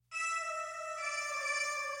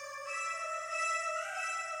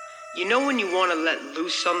You know when you want to let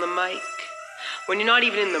loose on the mic? When you're not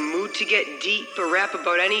even in the mood to get deep or rap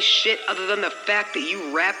about any shit other than the fact that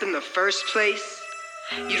you rap in the first place?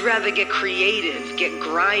 You'd rather get creative, get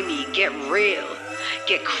grimy, get real,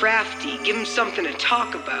 get crafty, give them something to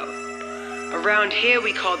talk about. Around here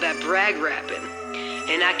we call that brag rapping,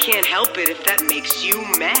 and I can't help it if that makes you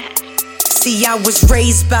mad. See, I was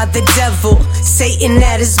raised by the devil, Satan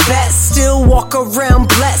at his best. Still walk around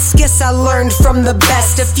blessed, guess I learned from the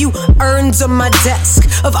best. A few urns on my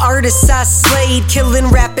desk of artists I slayed, killing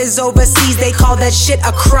rappers overseas, they call that shit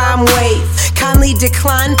a crime wave. Kindly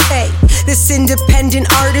decline pay, this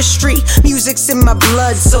independent artistry. Music's in my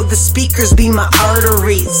blood, so the speakers be my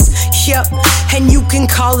arteries. Yup, and you can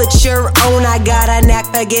call it your own. I got a knack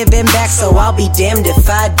for giving back, so I'll be damned if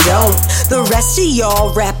I don't. The rest of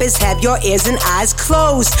y'all rappers have your ears and eyes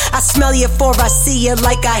closed. I smell you before I see you,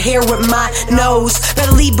 like I hear with my nose.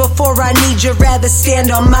 Better leave before I need you, rather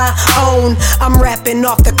stand on my own. I'm rapping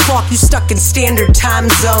off the clock, you stuck in standard time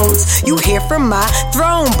zones. You hear from my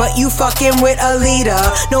throne, but you fucking with a leader.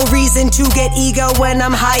 No reason to get ego when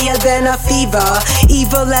I'm higher than a fever.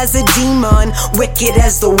 Evil as a demon, wicked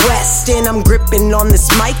as the West. And I'm gripping on this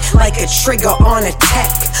mic like a trigger on a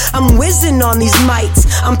tech. I'm whizzing on these mics,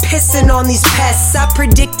 I'm pissing on these pests. I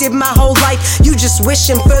predicted my whole life, you just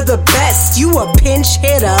wishing for the best. You a pinch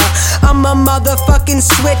hitter, I'm a motherfucking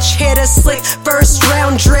switch hitter. Slick first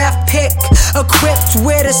round draft pick, equipped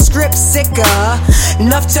with a script sicker,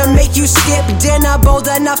 enough to make you skip dinner. Bold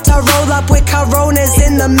enough to roll up with Coronas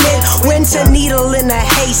in the mid-winter. Needle in a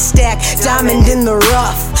haystack, diamond in the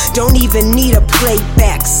rough. Don't even need a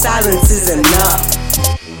playback, silence is enough.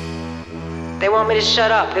 They want me to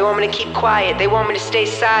shut up, they want me to keep quiet, they want me to stay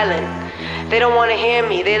silent. They don't want to hear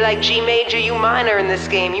me, they like G major, you minor in this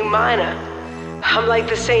game, you minor. I'm like,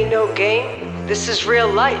 this ain't no game, this is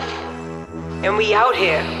real life. And we out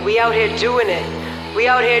here doing it. We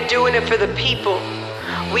out here doing it for the people.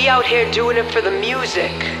 We out here doing it for the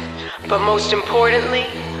music. But most importantly,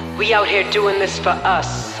 we out here doing this for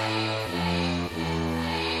us.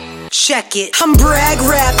 Check it, I'm brag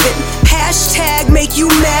rapping, hashtag make you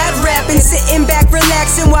mad rapping. Sitting back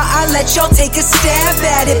relaxing while I let y'all take a stab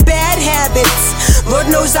at it. Bad habits, Lord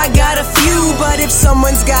knows I got a few, but if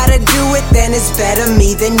someone's gotta do it, then it's better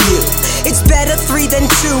me than you. It's better 3 than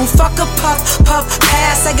 2, fuck a puff,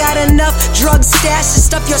 pass. I got enough drug stash to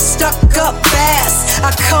stuff your stuck up ass.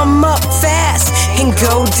 I come up fast and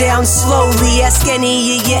go down slowly. Ask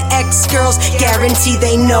any of your ex-girls, guarantee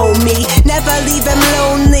they know me. Never leave them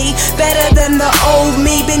lonely, better than the old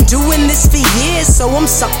me. Been doing this for years, so I'm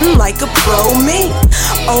something like a pro me.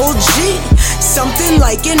 OG, something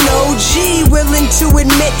like an OG, willing to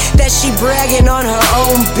admit that she bragging on her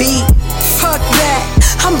own beat. Fuck that,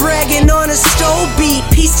 I'm bragging on a stove beat.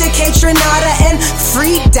 Peace to Kaytranada and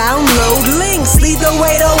free download links. Lead the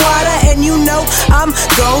way to water and you know I'm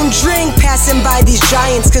gon' drink. Passing by these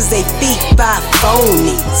giants cause they feet by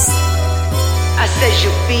phonies. I said you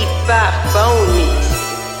feet by phonies.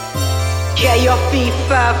 Yeah, your feet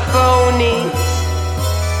by phonies.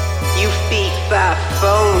 You feet by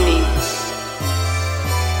phonies.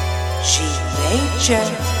 G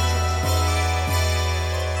major.